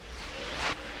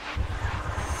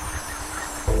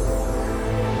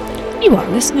You are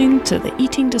listening to the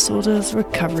Eating Disorders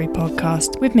Recovery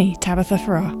Podcast with me, Tabitha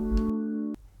Farrar.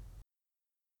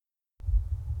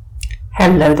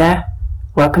 Hello there.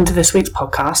 Welcome to this week's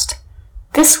podcast.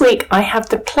 This week I have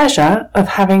the pleasure of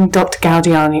having Dr.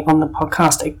 Gaudiani on the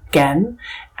podcast again,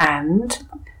 and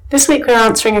this week we're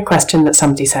answering a question that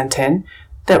somebody sent in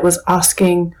that was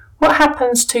asking what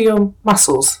happens to your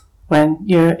muscles when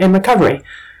you're in recovery.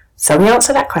 So we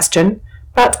answer that question,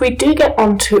 but we do get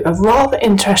on to a rather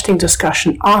interesting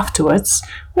discussion afterwards.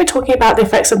 We're talking about the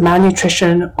effects of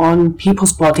malnutrition on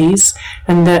people's bodies,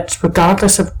 and that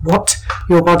regardless of what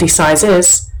your body size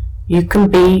is, you can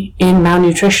be in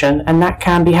malnutrition and that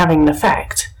can be having an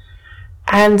effect.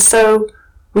 And so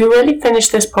we really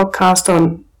finished this podcast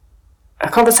on a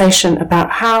conversation about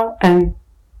how and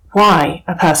why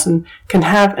a person can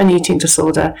have an eating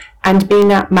disorder and be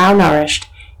malnourished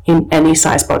in any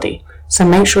size body. So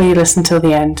make sure you listen till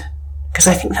the end, because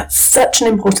I think that's such an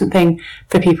important thing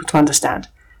for people to understand.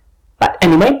 But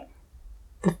anyway,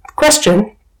 the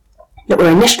question that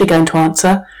we're initially going to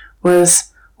answer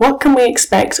was, what can we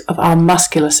expect of our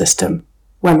muscular system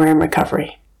when we're in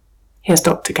recovery? Here's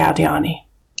Dr. Gaudiani.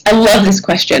 I love this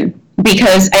question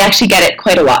because I actually get it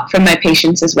quite a lot from my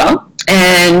patients as well.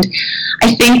 And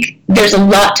I think there's a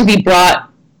lot to be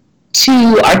brought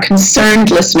to our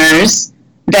concerned listeners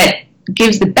that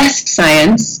gives the best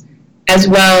science as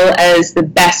well as the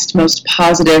best, most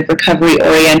positive,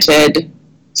 recovery-oriented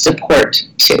support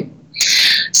too.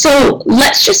 So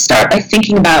let's just start by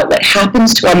thinking about what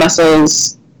happens to our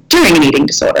muscles during an eating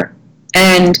disorder.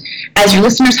 And as your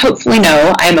listeners hopefully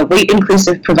know, I am a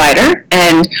weight-inclusive provider,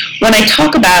 and when I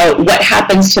talk about what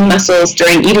happens to muscles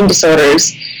during eating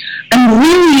disorders, I'm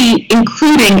really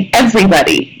including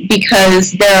everybody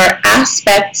because there are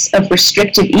aspects of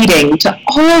restrictive eating to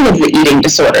all of the eating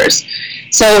disorders.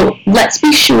 So let's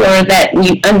be sure that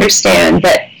we understand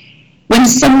that when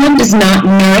someone does not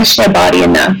nourish their body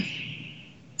enough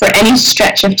for any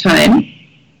stretch of time,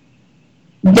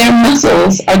 their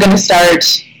muscles are going to start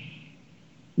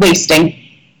wasting.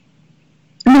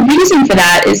 And the reason for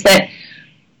that is that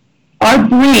our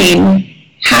brain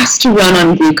has to run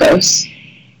on glucose.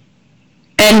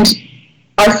 And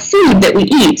our food that we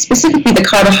eat, specifically the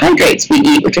carbohydrates we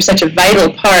eat, which are such a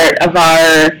vital part of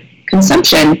our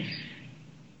consumption,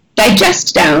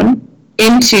 digest down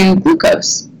into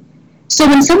glucose. So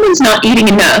when someone's not eating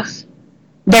enough,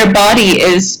 their body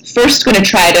is first going to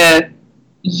try to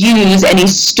use any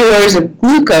stores of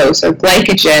glucose or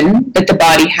glycogen that the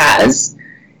body has.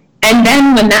 And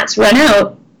then when that's run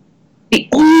out, the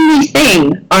only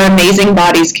thing our amazing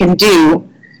bodies can do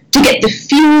to get the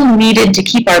fuel needed to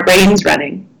keep our brains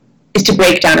running is to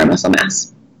break down our muscle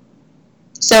mass.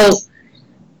 So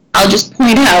I'll just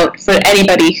point out for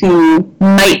anybody who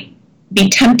might be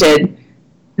tempted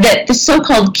that the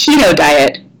so-called keto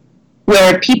diet,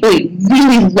 where people eat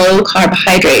really low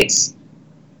carbohydrates,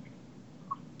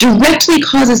 directly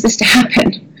causes this to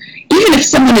happen. Even if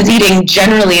someone is eating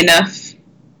generally enough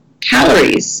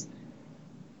calories,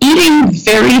 eating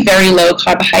very, very low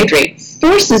carbohydrate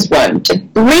forces one to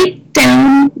break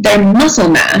down their muscle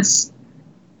mass,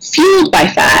 fueled by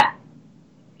fat,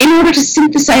 in order to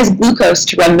synthesize glucose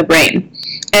to run the brain.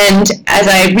 And as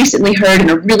I recently heard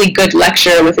in a really good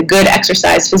lecture with a good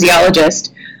exercise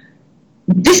physiologist,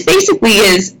 this basically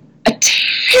is a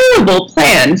terrible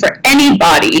plan for any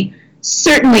body,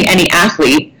 certainly any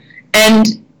athlete,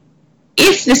 and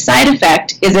if the side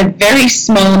effect is a very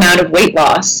small amount of weight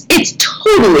loss, it's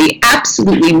totally,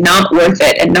 absolutely not worth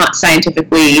it and not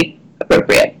scientifically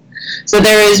appropriate. So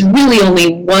there is really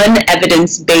only one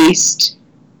evidence-based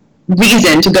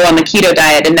reason to go on the keto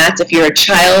diet, and that's if you're a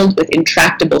child with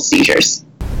intractable seizures.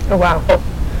 Oh wow.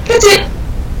 That's it.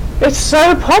 It's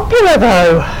so popular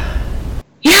though.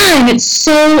 Yeah, and it's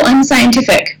so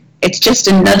unscientific. It's just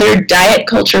another diet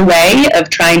culture way of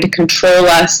trying to control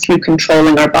us through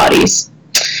controlling our bodies.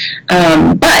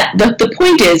 But the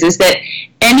point is that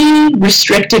any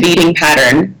restrictive eating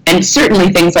pattern, and certainly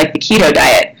things like the keto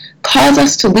diet, cause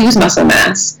us to lose muscle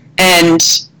mass and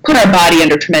put our body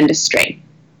under tremendous strain.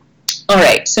 All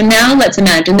right, so now let's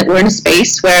imagine that we're in a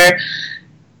space where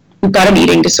we've got an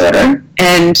eating disorder,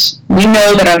 and we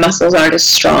know that our muscles aren't as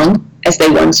strong as they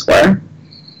once were.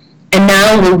 And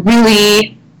now we're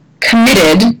really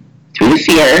committed through the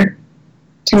fear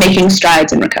to making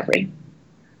strides in recovery.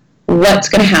 What's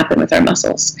going to happen with our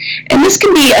muscles? And this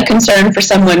can be a concern for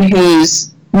someone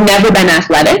who's never been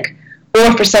athletic,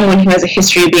 or for someone who has a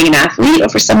history of being an athlete, or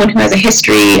for someone who has a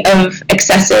history of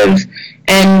excessive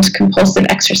and compulsive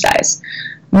exercise.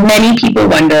 Many people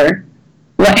wonder,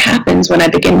 what happens when I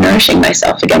begin nourishing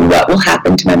myself again? What will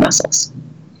happen to my muscles?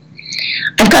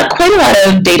 I I've got quite a lot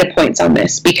of data points on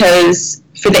this because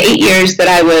for the 8 years that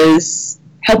I was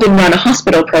helping run a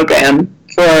hospital program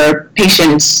for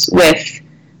patients with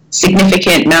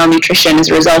significant malnutrition as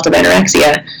a result of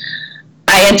anorexia,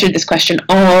 I answered this question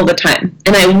all the time.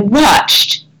 And I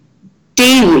watched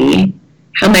daily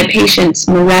how my patients'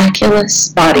 miraculous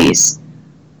bodies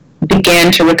began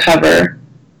to recover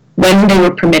when they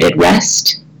were permitted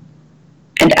rest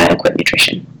and adequate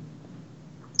nutrition.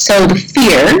 So the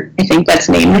fear, I think let's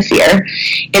name the fear,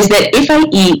 is that if I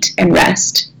eat and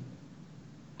rest,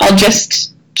 I'll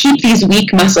just keep these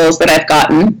weak muscles that I've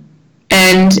gotten,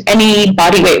 and any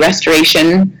body weight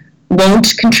restoration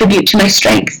won't contribute to my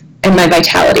strength and my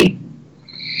vitality.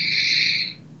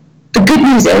 The good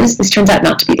news is this turns out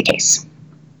not to be the case.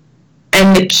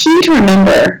 And the key to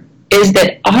remember is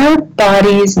that our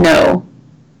bodies know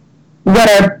what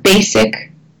our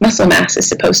basic muscle mass is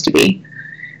supposed to be.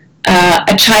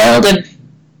 A child of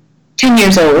 10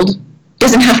 years old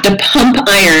doesn't have to pump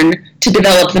iron to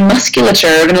develop the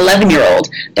musculature of an 11-year-old.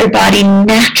 Their body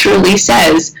naturally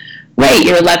says, right,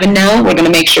 you're 11 now, we're going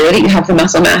to make sure that you have the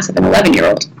muscle mass of an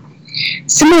 11-year-old.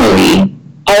 Similarly,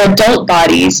 our adult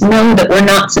bodies know that we're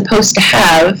not supposed to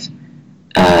have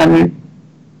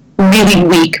really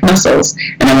weak muscles.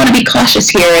 And I want to be cautious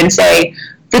here and say,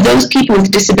 for those people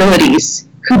with disabilities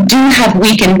who do have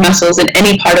weakened muscles in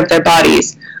any part of their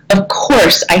bodies, of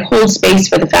course, I hold space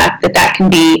for the fact that that can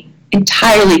be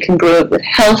entirely congruent with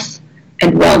health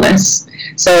and wellness.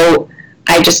 So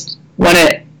I just want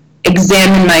to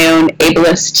examine my own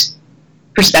ableist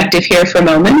perspective here for a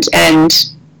moment and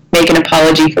make an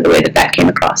apology for the way that that came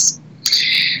across.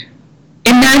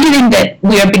 Imagining that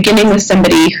we are beginning with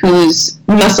somebody whose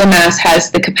muscle mass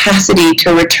has the capacity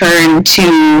to return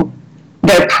to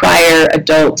their prior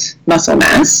adult muscle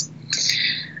mass,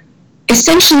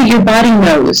 essentially your body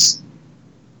knows.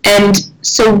 And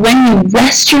so when you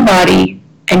rest your body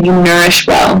and you nourish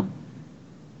well,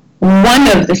 one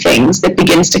of the things that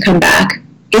begins to come back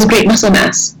is great muscle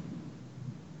mass.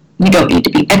 You don't need to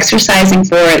be exercising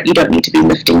for it. You don't need to be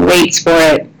lifting weights for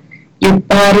it. Your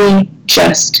body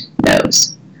just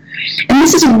knows. And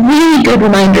this is a really good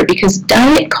reminder because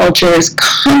diet culture is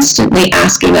constantly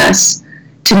asking us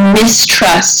to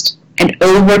mistrust and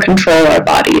over-control our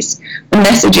bodies. The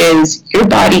message is, your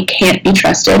body can't be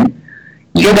trusted.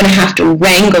 You're going to have to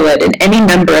wrangle it in any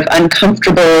number of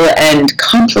uncomfortable and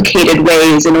complicated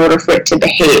ways in order for it to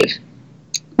behave.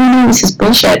 No, this is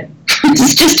bullshit. This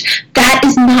is just, that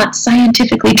is not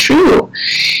scientifically true.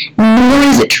 Nor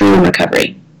is it true in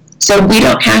recovery. So we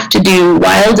don't have to do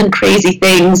wild and crazy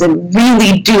things and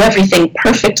really do everything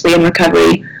perfectly in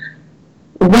recovery.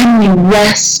 When we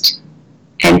rest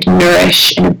and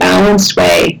nourish in a balanced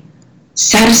way,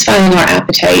 satisfying our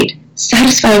appetite,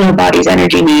 satisfying our body's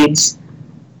energy needs,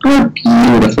 our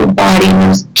beautiful body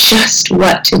knows just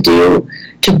what to do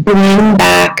to bring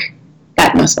back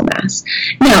that muscle mass.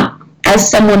 Now, as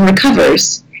someone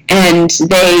recovers and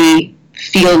they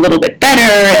feel a little bit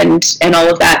better and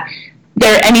all of that,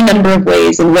 there are any number of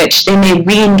ways in which they may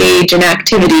re-engage in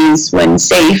activities when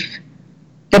safe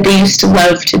that they used to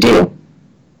love to do.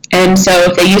 And so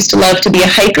if they used to love to be a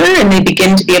hiker and they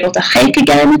begin to be able to hike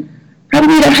again,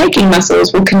 probably their hiking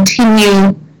muscles will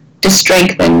continue to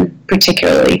strengthen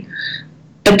particularly.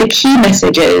 But the key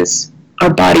message is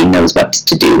our body knows what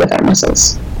to do with our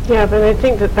muscles. Yeah, but I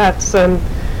think that's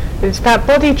it's that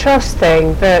body trust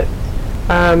thing that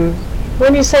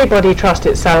when you say body trust,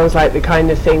 it sounds like the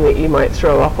kind of thing that you might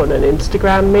throw up on an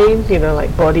Instagram meme, you know,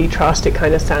 like body trust. It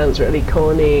kind of sounds really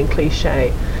corny and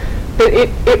cliche. But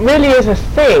it really is a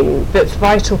thing that's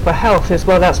vital for health as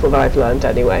well. That's what I've learned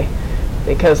anyway.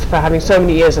 Because for having so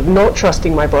many years of not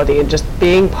trusting my body and just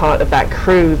being part of that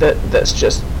crew that's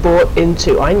just bought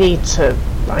into, I need to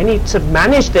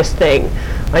manage this thing.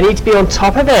 I need to be on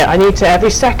top of it. I need to,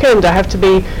 every second, I have to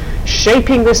be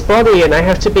shaping this body and I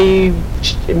have to be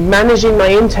managing my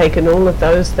intake and all of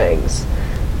those things.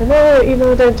 And now,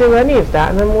 I don't do any of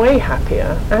that and I'm way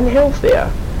happier and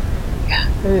healthier.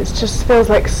 And it just feels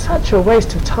like such a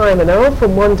waste of time, and I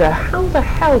often wonder, how the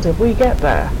hell did we get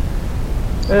there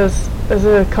as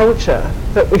a culture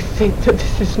that we think that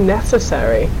this is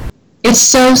necessary? It's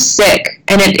so sick,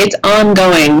 and it's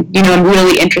ongoing. I'm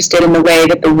really interested in the way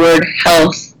that the word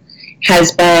health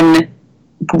has been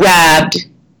grabbed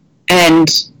and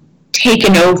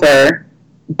taken over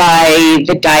by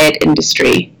the diet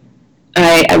industry.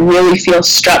 I really feel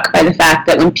struck by the fact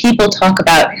that when people talk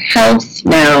about health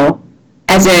now,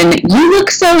 as in, you look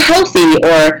so healthy,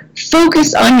 or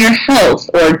focus on your health,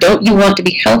 or don't you want to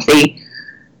be healthy?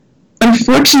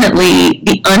 Unfortunately,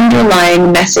 the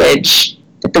underlying message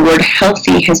that the word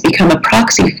healthy has become a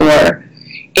proxy for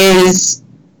is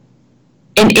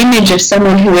an image of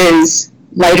someone who is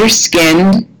lighter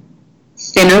skinned,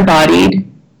 thinner bodied,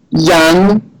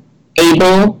 young,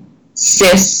 able,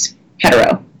 cis,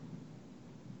 hetero.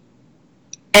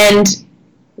 And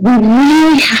we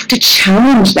really have to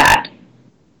challenge that.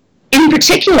 In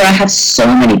particular, I have so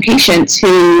many patients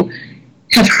who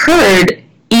have heard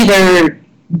either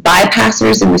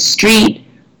bypassers in the street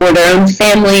or their own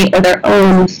family or their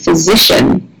own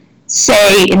physician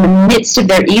say in the midst of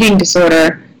their eating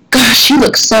disorder, "Gosh, you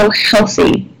look so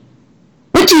healthy.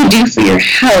 What do you do for your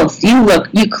health?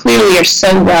 You clearly are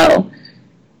so well."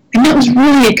 And that was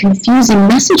really a confusing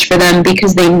message for them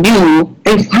because they knew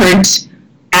they weren't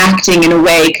acting in a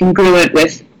way congruent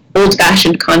with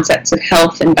old-fashioned concepts of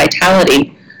health and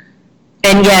vitality.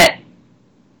 And yet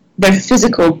their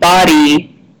physical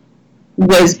body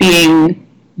was being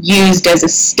used as a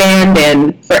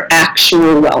stand-in for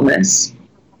actual wellness.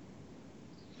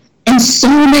 And so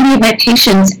many of my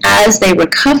patients, as they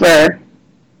recover,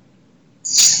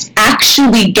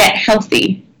 actually get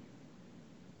healthy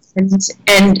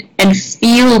and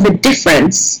feel the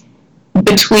difference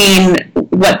between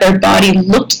what their body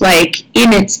looked like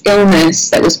in its illness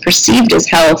that was perceived as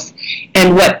health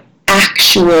and what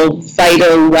actual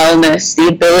vital wellness, the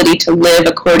ability to live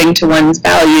according to one's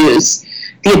values,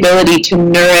 the ability to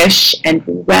nourish and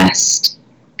rest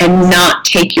and not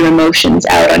take your emotions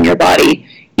out on your body.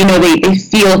 They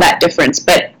feel that difference,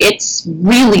 but it's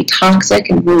really toxic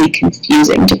and really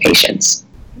confusing to patients.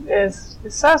 It's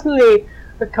certainly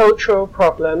a cultural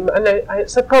problem, and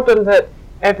it's a problem that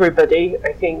everybody,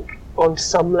 I think, on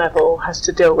some level has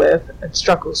to deal with and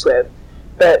struggles with,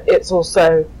 but it's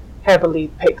also heavily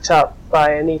picked up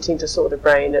by an eating disorder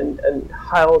brain and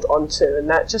held onto, and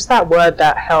that word,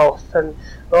 that health, and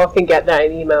I often get that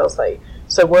in emails like,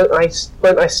 so won't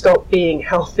I stop being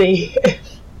healthy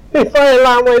if I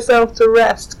allow myself to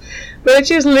rest? Which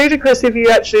is ludicrous if you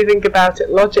actually think about it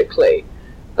logically.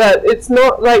 But it's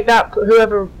not like that.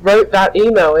 Whoever wrote that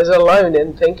email is alone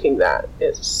in thinking that.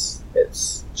 It's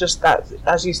just that,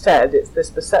 as you said, it's this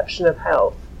perception of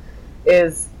health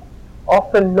is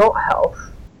often not health.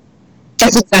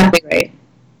 That's exactly right.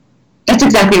 That's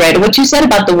exactly right. And what you said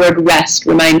about the word rest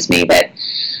reminds me that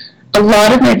a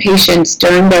lot of my patients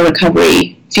during their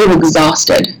recovery feel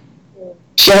exhausted,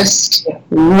 just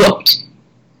whooped.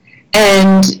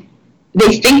 And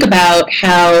they think about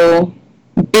how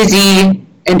busy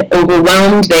and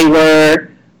overwhelmed they were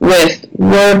with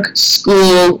work,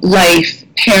 school, life,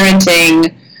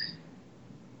 parenting,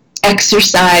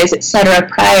 exercise, etc.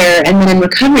 prior, and then in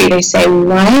recovery they say,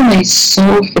 why am I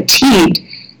so fatigued?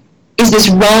 Is this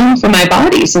wrong for my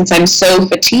body since I'm so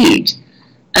fatigued?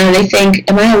 And they think,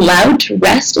 am I allowed to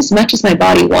rest as much as my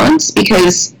body wants?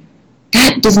 Because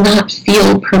that does not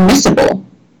feel permissible.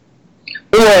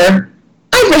 Or,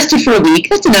 I've rested for a week,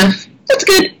 that's enough, that's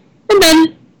good, I'm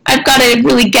done. I've got to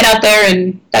really get out there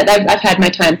and I've had my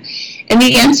time. And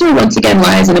the answer, once again,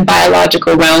 lies in a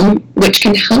biological realm, which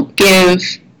can help give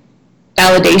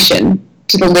validation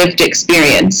to the lived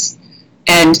experience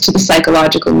and to the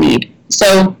psychological need.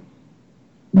 So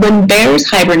when bears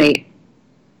hibernate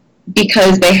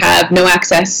because they have no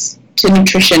access to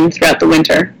nutrition throughout the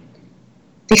winter,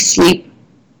 they sleep.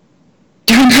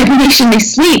 During hibernation, they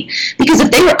sleep, because if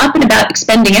they were up and about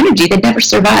expending energy, they'd never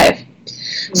survive.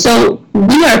 So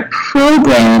we are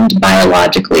programmed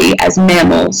biologically as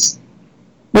mammals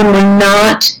when we're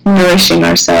not nourishing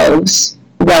ourselves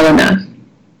well enough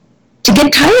to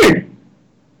get tired.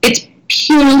 It's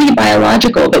purely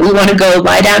biological that we want to go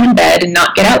lie down in bed and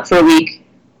not get out for a week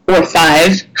or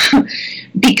 5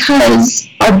 because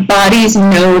our bodies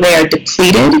know they are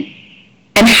depleted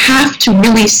and have to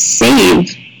really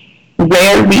save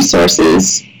rare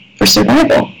resources for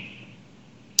survival.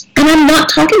 And I'm not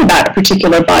talking about a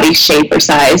particular body shape or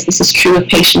size. This is true of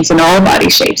patients in all body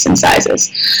shapes and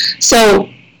sizes. So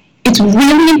it's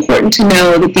really important to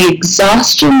know that the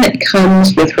exhaustion that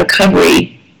comes with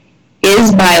recovery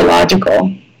is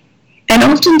biological. And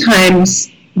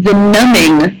oftentimes, the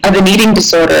numbing of an eating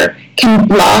disorder can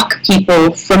block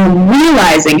people from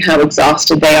realizing how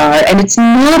exhausted they are. And it's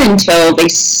not until they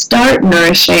start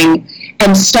nourishing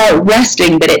and start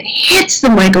resting that it hits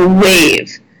them like a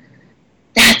wave.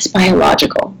 That's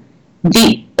biological.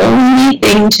 The only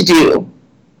thing to do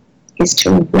is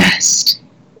to rest.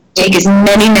 Take as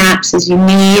many naps as you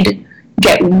need,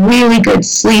 get really good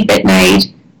sleep at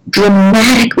night,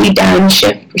 dramatically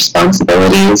downshift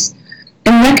responsibilities,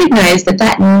 and recognize that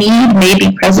that need may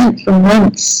be present for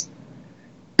months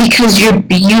because your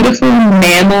beautiful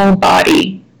mammal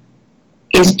body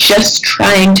is just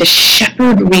trying to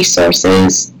shepherd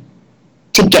resources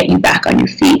to get you back on your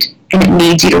feet, and it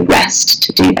needs you to rest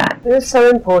to do that. It is so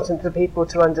important for people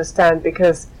to understand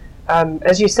because,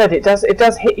 as you said, it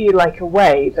does hit you like a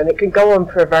wave, and it can go on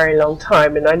for a very long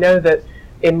time. And I know that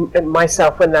in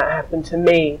myself, when that happened to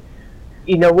me,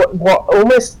 you know, what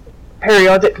almost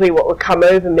periodically what would come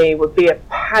over me would be a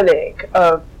panic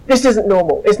of, this isn't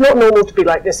normal. It's not normal to be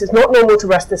like this. It's not normal to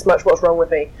rest this much. What's wrong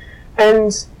with me?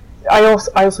 And I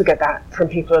also get that from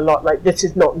people a lot, like, this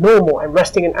is not normal. I'm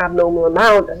resting an abnormal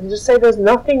amount. And I just say there's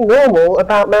nothing normal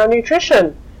about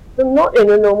malnutrition. You're not in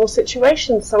a normal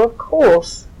situation, so of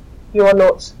course you are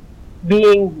not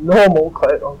being normal,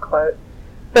 quote unquote.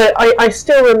 But I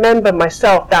still remember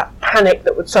myself, that panic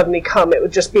that would suddenly come. It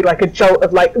would just be like a jolt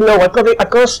of like, no, I've got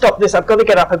to stop this. I've got to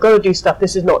get up. I've got to do stuff.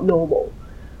 This is not normal.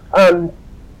 But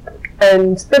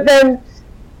then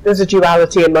there's a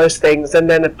duality in most things, and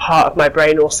then a part of my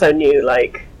brain also knew,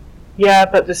 like, yeah,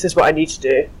 but this is what I need to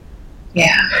do.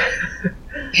 Yeah.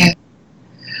 Yeah.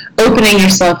 Opening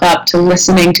yourself up to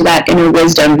listening to that inner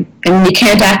wisdom. And you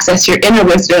can't access your inner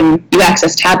wisdom, you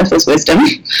access Tabitha's wisdom.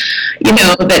 You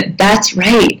know, that's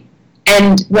right.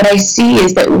 And what I see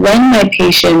is that when my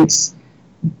patients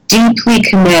deeply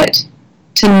commit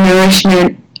to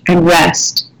nourishment and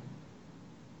rest,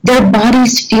 their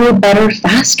bodies feel better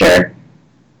faster.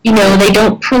 You know, they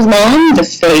don't prolong the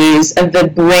phase of the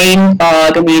brain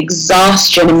fog and the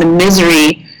exhaustion and the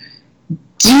misery.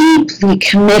 Deeply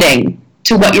committing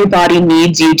to what your body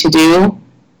needs you to do,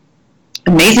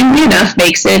 amazingly enough,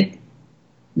 makes it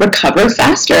recover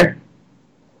faster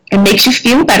and makes you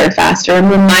feel better faster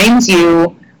and reminds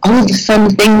you all of the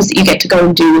fun things that you get to go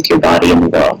and do with your body in the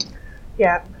world.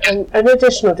 Yeah, and an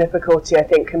additional difficulty, I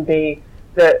think, can be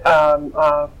that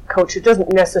our culture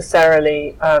doesn't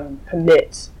necessarily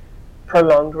permit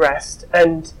prolonged rest,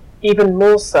 and even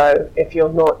more so if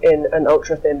you're not in an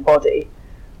ultra-thin body.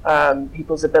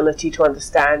 People's ability to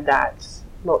understand that,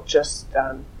 not just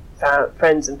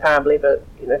friends and family, but,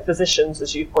 you know, physicians,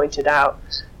 as you pointed out,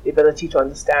 the ability to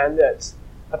understand that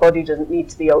a body doesn't need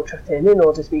to be ultra thin in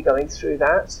order to be going through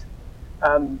that,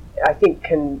 I think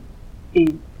can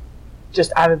be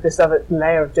just added this other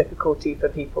layer of difficulty for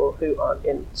people who aren't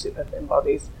in super thin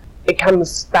bodies. It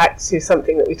comes back to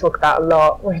something that we talk about a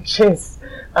lot, which is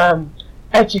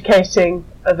educating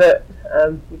that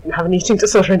you can have an eating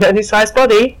disorder in any size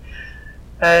body,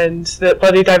 and that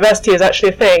body diversity is actually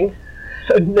a thing,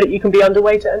 and that you can be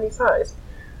underweight at any size.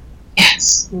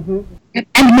 Yes. Mm-hmm. And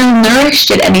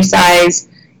malnourished at any size,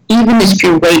 even if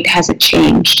your weight hasn't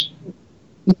changed.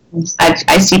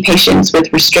 I see patients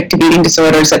with restrictive eating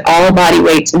disorders at all body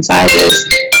weights and sizes.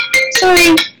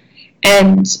 Sorry.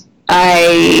 And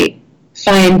I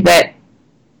find that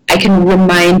I can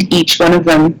remind each one of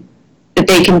them that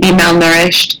they can be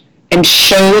malnourished and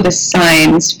show the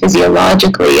signs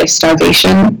physiologically of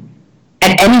starvation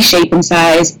at any shape and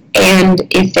size, and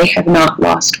if they have not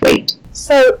lost weight.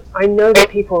 So I know that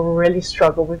people really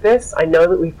struggle with this. I know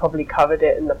that we've probably covered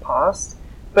it in the past,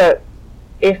 but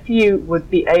if you would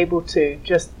be able to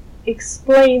just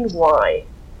explain why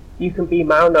you can be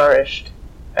malnourished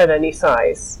at any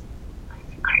size, I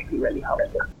think that would be really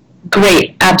helpful.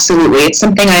 Great, absolutely. It's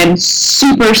something I am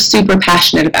super, super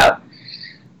passionate about.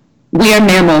 We are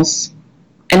mammals,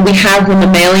 and we have the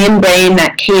mammalian brain,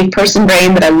 that cave person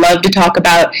brain that I love to talk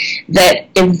about, that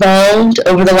evolved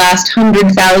over the last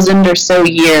 100,000 or so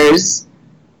years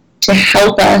to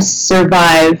help us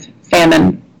survive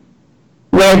famine,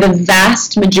 where the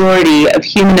vast majority of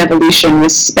human evolution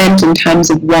was spent in times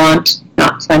of want,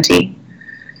 not plenty.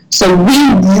 So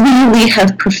we really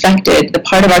have perfected the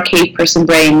part of our cave person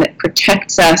brain that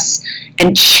protects us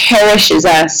and cherishes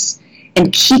us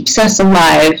and keeps us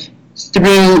alive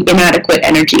through inadequate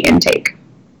energy intake.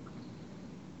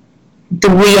 The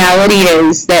reality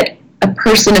is that a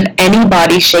person of any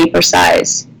body shape or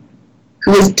size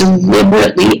who is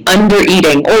deliberately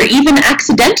under-eating, or even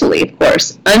accidentally, of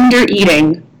course,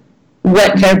 under-eating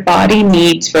what their body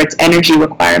needs for its energy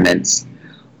requirements,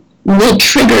 will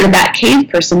trigger that cave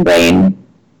person brain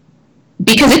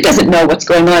because it doesn't know what's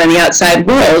going on in the outside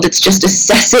world. It's just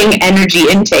assessing energy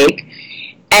intake,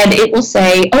 and it will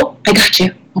say, oh, I got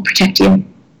you, I'll protect you.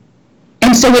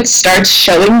 And so it starts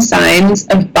showing signs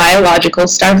of biological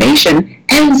starvation.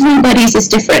 Everybody's is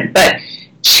different, but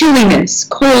chilliness,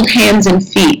 cold hands and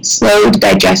feet, slowed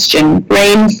digestion,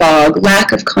 brain fog,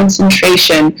 lack of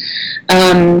concentration,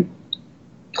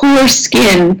 poor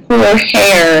skin, poor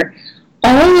hair,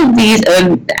 all of these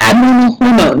abnormal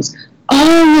hormones,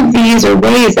 all of these are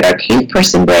ways that our cave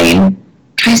person brain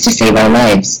tries to save our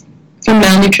lives from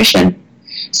malnutrition.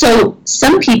 So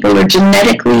some people are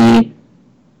genetically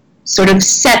sort of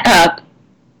set up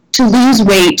to lose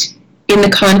weight in the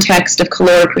context of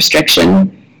caloric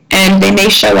restriction, and they may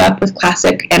show up with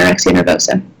classic anorexia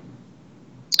nervosa.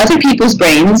 Other people's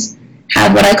brains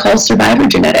have what I call survivor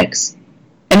genetics,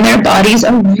 and their bodies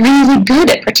are really good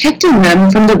at protecting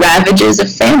them from the ravages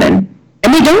of famine,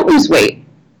 and they don't lose weight.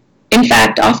 In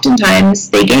fact, oftentimes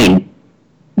they gain,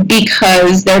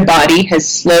 because their body has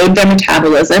slowed their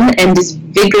metabolism and is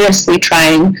vigorously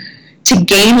trying to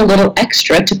gain a little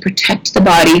extra to protect the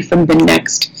body from the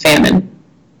next famine.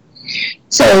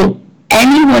 So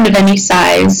anyone of any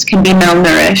size can be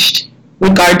malnourished,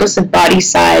 regardless of body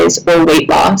size or weight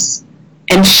loss,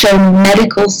 and show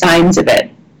medical signs of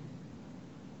it.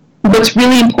 What's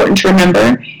really important to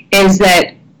remember is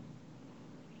that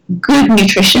good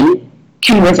nutrition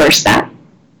can reverse that.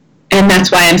 And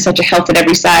that's why I'm such a health at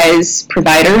every size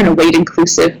provider and a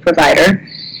weight-inclusive provider.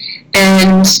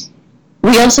 And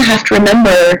we also have to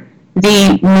remember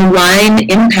the malign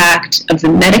impact of the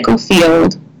medical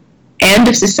field and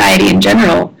of society in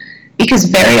general, because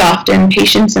very often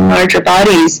patients in larger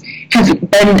bodies have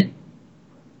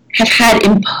had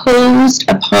imposed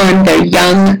upon their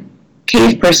young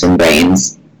cave person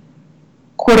brains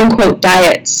quote-unquote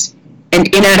diets and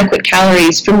inadequate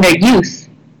calories from their youth,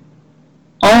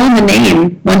 all in the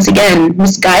name, once again,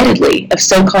 misguidedly, of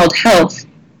so-called health.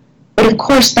 But of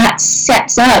course that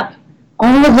sets up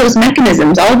all of those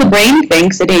mechanisms. All the brain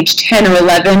thinks at age 10 or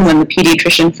 11, when the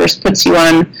pediatrician first puts you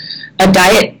on a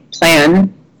diet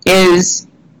plan, is,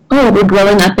 oh, we're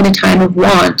growing up in a time of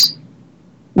want.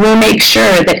 We'll make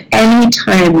sure that any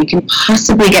time we can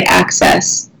possibly get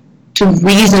access to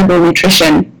reasonable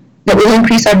nutrition, that will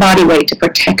increase our body weight to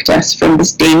protect us from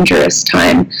this dangerous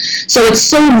time. So it's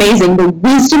so amazing. The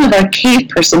wisdom of our cave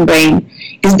person brain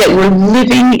is that we're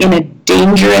living in a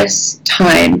dangerous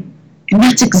time. And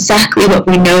that's exactly what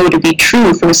we know to be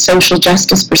true from a social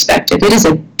justice perspective. It is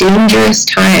a dangerous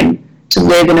time to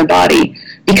live in a body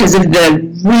because of the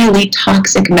really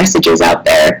toxic messages out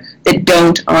there that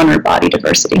don't honor body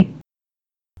diversity.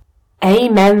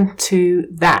 Amen to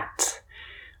that.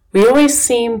 We always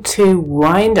seem to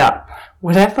wind up,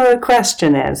 whatever the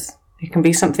question is, it can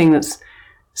be something that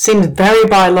seems very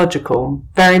biological,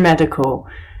 very medical,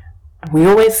 and we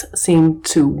always seem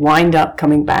to wind up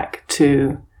coming back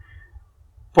to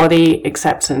body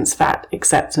acceptance, fat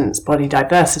acceptance, body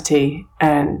diversity,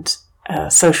 and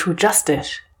social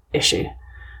justice issue.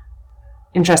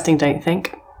 Interesting, don't you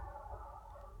think?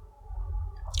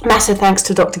 Massive thanks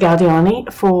to Dr. Galdiani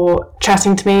for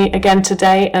chatting to me again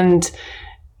today, and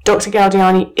Dr.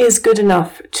 Galdiani is good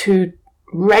enough to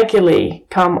regularly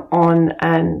come on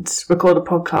and record a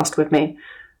podcast with me.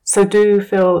 So do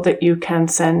feel that you can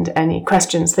send any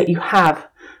questions that you have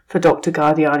for Dr.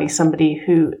 Galdiani, somebody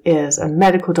who is a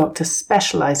medical doctor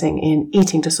specializing in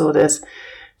eating disorders,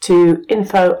 to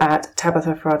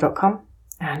info@tabithafarrar.com,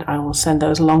 and I will send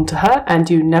those along to her. And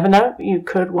you never know, you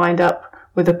could wind up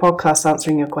with a podcast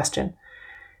answering your question.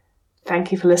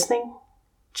 Thank you for listening.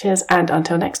 Cheers, and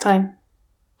until next time,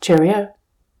 cheerio.